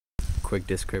quick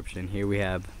description. Here we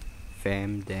have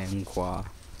Pham Dang Khoa,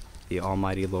 the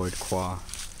almighty Lord Khoa,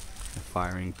 in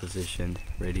firing position,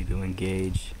 ready to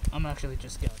engage. I'm actually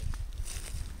just scouting.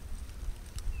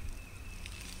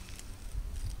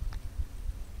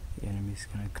 The enemy's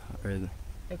gonna cover.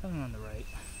 They're coming on the right.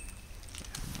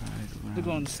 Right, They're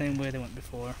going the same way they went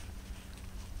before.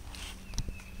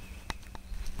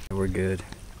 We're good.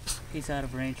 He's out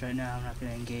of range right now. I'm not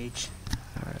going to engage.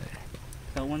 Alright.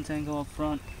 Got one tango up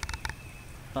front.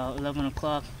 About 11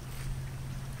 o'clock.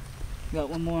 Got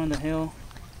one more on the hill.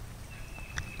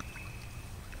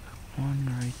 One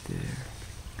right there.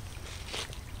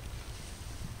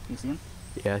 You see him?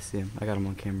 Yeah, I see him. I got him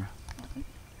on camera. Okay.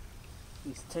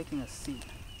 He's taking a seat.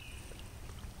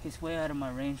 He's way out of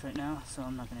my range right now, so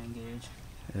I'm not going to engage.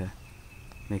 Yeah,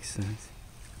 makes sense.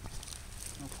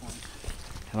 No point.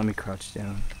 Let me crouch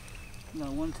down.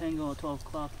 Got one tango at 12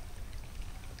 o'clock.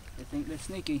 They think they're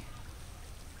sneaky.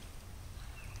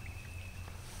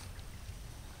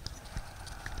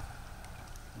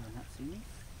 Did they not see me?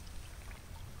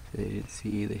 They didn't see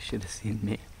you, they should have seen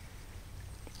me.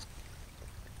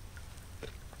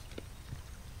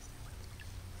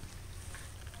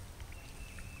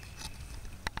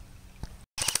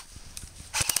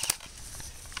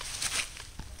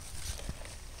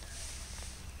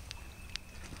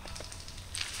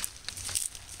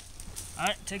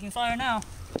 Alright, taking fire now.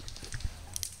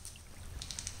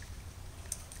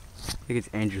 I think it's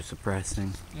Andrew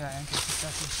suppressing. Yeah, Andrew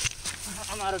suppressing.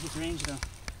 I'm out of his range though.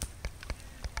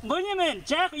 Benjamin!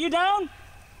 Jack, are you down?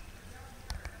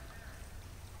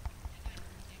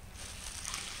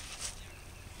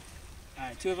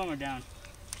 Alright, two of them are down.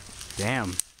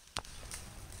 Damn.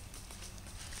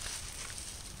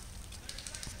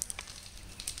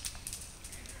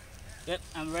 Yep,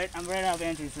 I'm right out of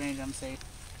Andrew's range, I'm safe.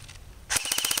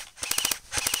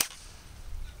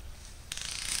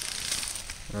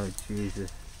 Oh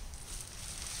Jesus.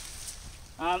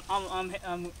 I'm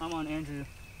on Andrew.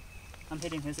 I'm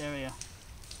hitting his area.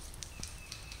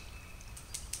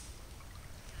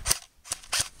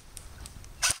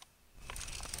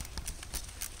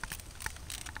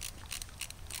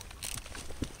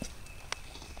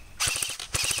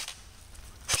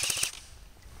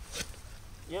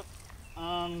 Yep,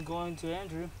 I'm going to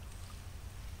Andrew.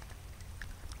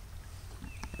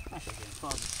 I should be in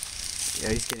foggy.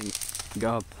 Yeah, he's getting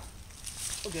up.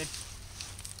 Oh, good.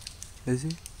 Is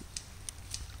he?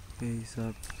 Yeah, he's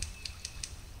up.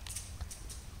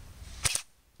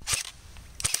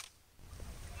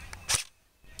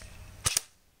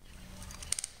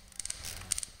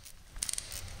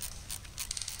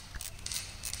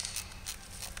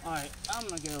 Alright, I'm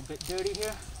gonna get a bit dirty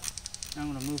here.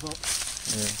 I'm gonna move up.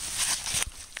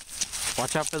 Yeah.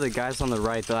 Watch out for the guys on the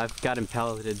right, though. I've gotten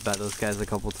pelleted by those guys a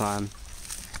couple times.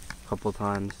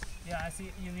 Yeah, I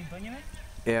see. You mean Benjamin?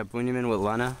 Yeah, Bunyamin with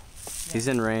Lena. Yeah. He's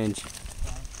in range.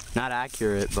 Not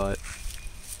accurate, but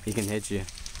he can hit you.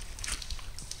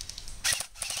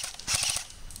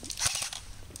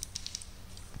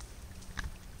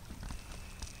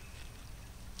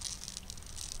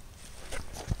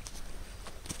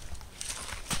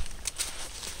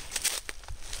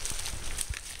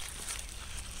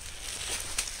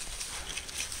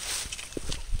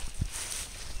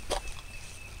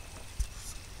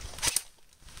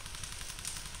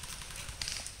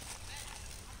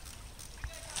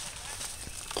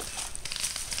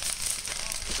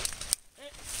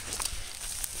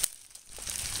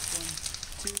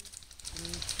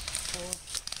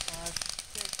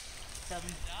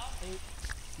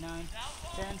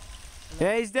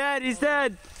 Yeah, he's dead, he's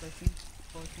dead! 13,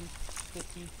 14,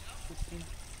 15, 16,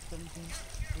 17,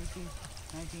 18,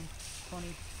 19,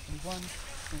 20, 21,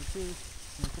 22,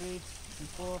 23,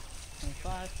 24,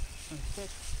 25, 26,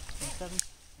 27,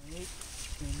 28,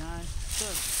 29,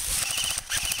 30.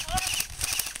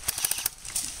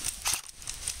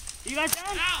 You guys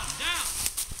down? Down!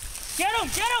 Get him!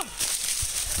 Get him!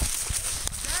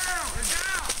 Down! They're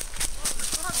down!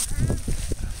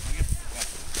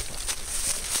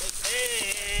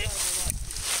 Hey!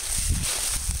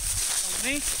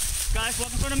 Me? Guys,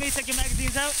 walk in front of me, take your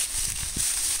magazines out.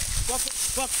 Walk,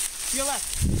 to your left.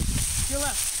 To your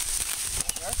left.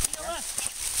 To your left.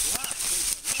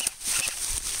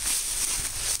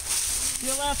 To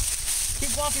your left.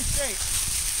 Keep walking straight.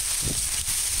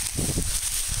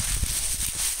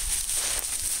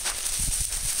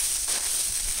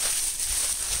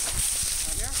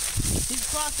 Out here? Keep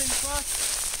crossing, cross.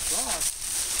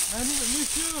 Man, these are new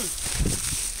shoes.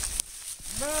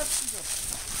 Man, these are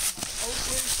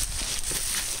okay.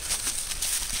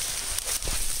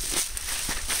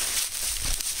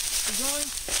 You going?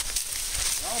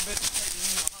 Y'all bitches taking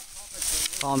me in a hot topic.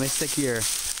 Oh, let me stick here.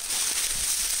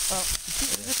 Oh,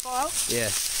 did this fall out? Yeah.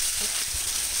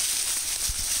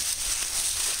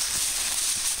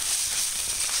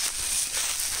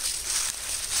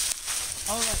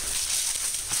 All right.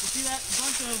 You see that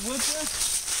bunch of wood there?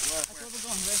 That's where we're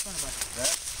going, right in front of us. That?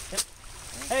 Yep.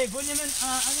 Hey, Bunyamin,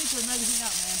 I need your magazine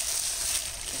out, man.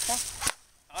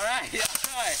 Alright, yeah,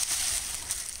 alright.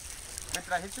 Wait,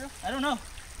 did I hit you? I don't know.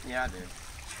 Yeah, I did.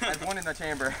 I had one in the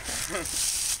chamber.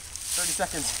 30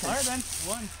 seconds. All right, then.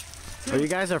 1, 2. Oh, you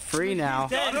guys are free now.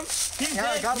 Got him?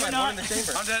 Yeah, I got him. I had one in the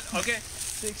chamber. I'm dead. Okay.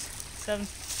 6, 7, 8.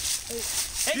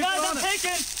 Hey, guys, I'm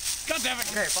taken! God damn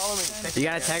it. Okay, follow me. You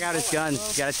gotta take out his guns.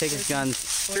 You gotta take his guns.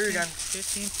 14, Clear your gun.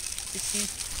 15,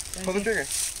 16, Pull the 17. trigger.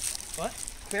 What?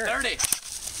 Clear it. 30.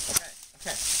 Okay,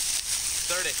 okay.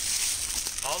 30.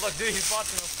 Oh, look, dude, he's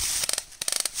watching us.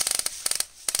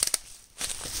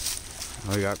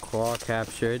 We got Khoa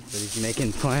captured, but he's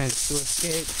making plans to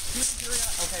escape.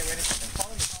 Okay, wait a second.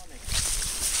 Follow me, follow me.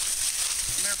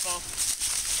 Come here, Paul.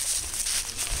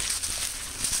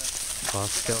 Khoa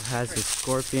still has his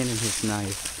scorpion and his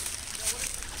knife.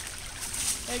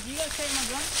 Hey, can you guys take my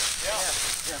gun? Yeah.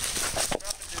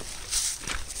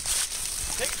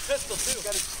 Take his pistol, too.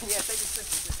 Yeah, take his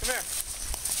pistol. Come here.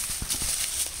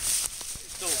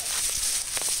 Pistol.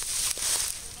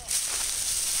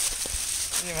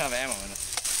 Doesn't even have ammo in it.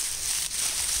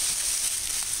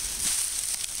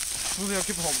 Julio,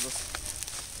 keep a hold of this.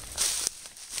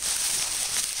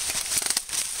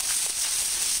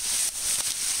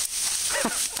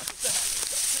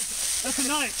 That's a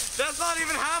knife. That's not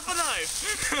even half a knife.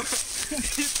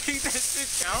 Do you think that shit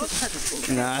counts?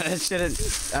 Nah, that shouldn't.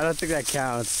 I don't think that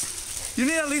counts. You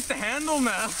need at least a handle,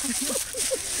 man.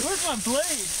 Where's my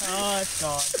blade? Oh, it's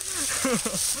gone.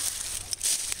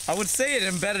 I would say it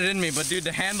embedded in me, but dude,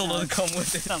 the handle doesn't come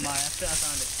with it. It's not mine. I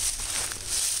found it.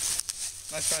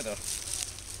 Nice try, though.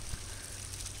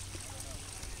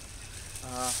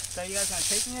 So you guys gonna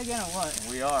take me again or what?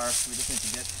 We are. We just need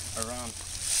to get around.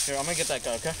 Here, I'm gonna get that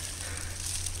guy, okay?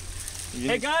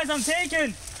 Hey guys, I'm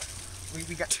taken!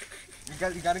 We gotta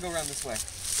go around this way.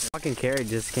 Fucking carry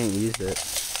just can't use it.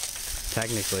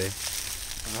 Technically.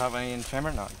 Do you have any in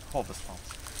chamber? No. Hold this phone.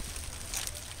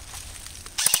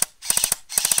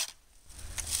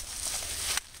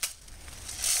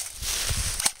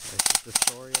 This is the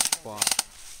story of Khoa.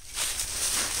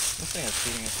 This thing is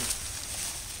shooting at you.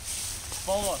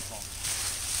 Follow us, Paul.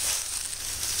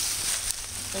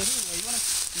 Hey, you wanna...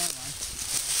 Never mind.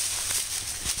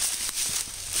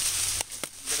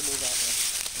 You gotta move out there.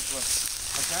 This way.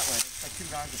 Like that way. It's like 2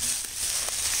 guys in here.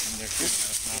 And they're shooting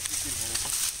at us now.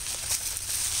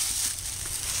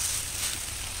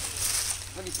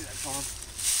 Let me see that phone.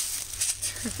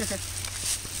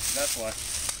 That's why.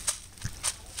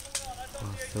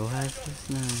 Khoa still has his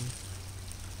knife.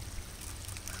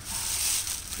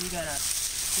 You gotta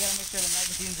make sure the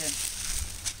magazine's in.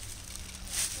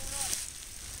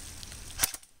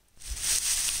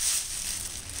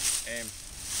 Aim.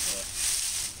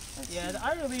 Yeah, the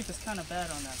eye relief is kind of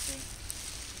bad on that thing.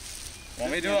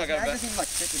 Want me to do it? I got I a doesn't even like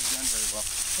fit his gun very well.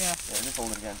 Yeah. Yeah, just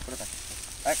hold it again. Put it back.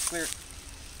 Back clear.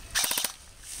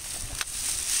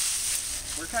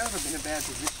 We're kind of in a bad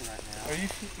position right now. Are you?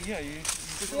 Yeah, you.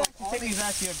 Take me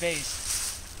back to your base.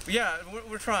 Yeah,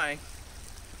 we're trying.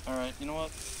 All right. You know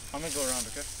what? I'm gonna go around,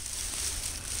 okay?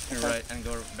 You're right, and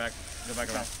go back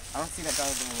around. I don't see that guy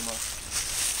over there anymore.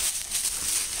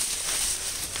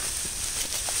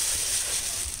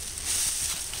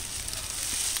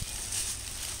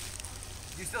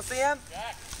 You still see him?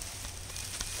 Jack.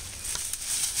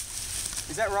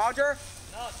 Is that Roger?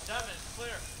 No, it's Devin. It's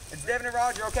clear. It's Devin and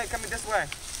Roger. Okay, coming this way.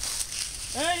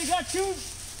 Hey, you got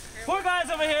 4 guys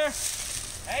over here.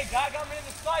 Hey, guy got me in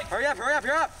the sight. Hurry up, hurry up,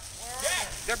 hurry up. Jack.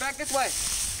 They're back this way.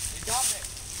 He got me.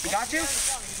 He got you?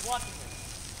 He's watching me.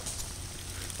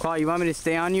 Khoa, you want me to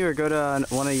stay on you or go to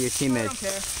one of your I don't teammates?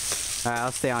 care. Alright,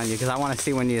 I'll stay on you because I want to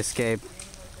see when you escape.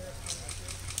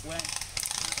 When? I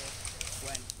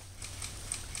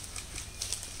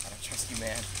don't trust you,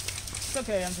 man. It's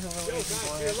okay, I'm just a little waiting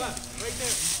for To your it. left, right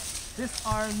there.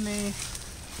 Disarm me.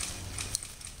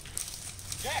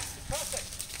 Jack, the suspect.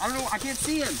 I don't know. I can't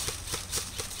see him.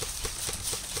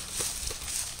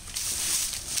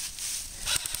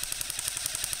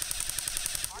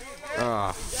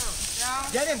 Ugh.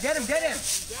 Get him, get him, get him.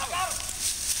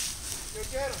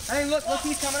 Hey, look,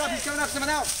 he's coming up, someone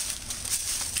else.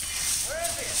 Where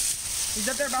is he? He's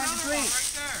up there behind the tree.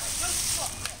 Right there.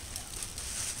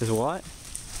 Is what?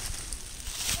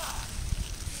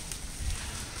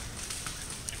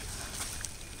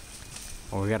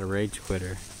 Oh, we got a rage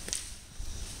quitter.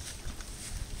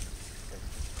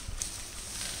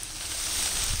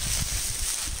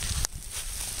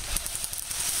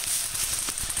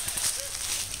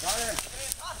 in.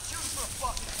 I'm shooting for a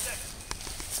fucking second.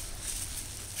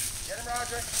 Get him,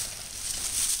 Roger.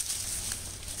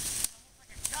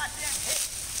 Goddamn hit.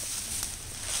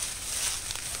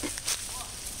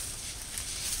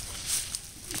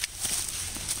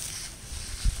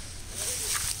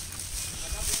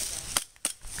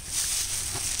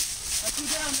 That's you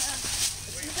down, man.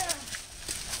 That's you down.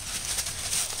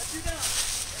 That's you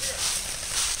down.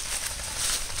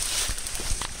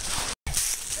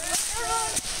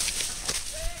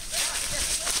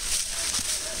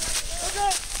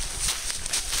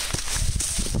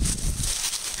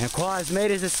 And Khoa has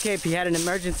made his escape. He had an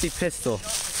emergency pistol.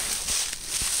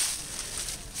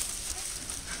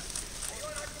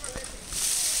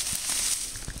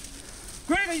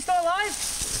 Greg, are you still alive?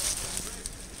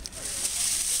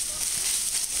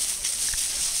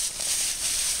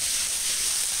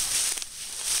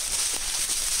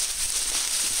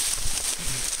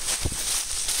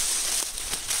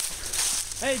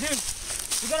 Hey, dude,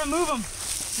 we gotta move him.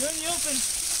 You're in the open.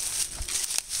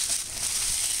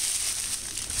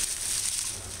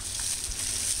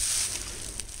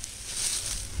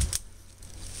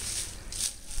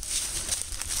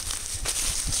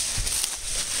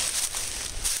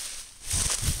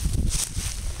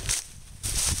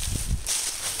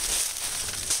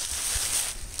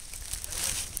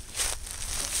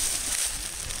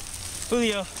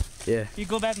 Julio, Yeah. you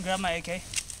go back and grab my AK.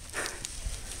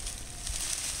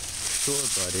 Sure,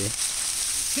 buddy.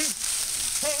 Dude,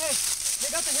 hey, they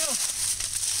got the hill.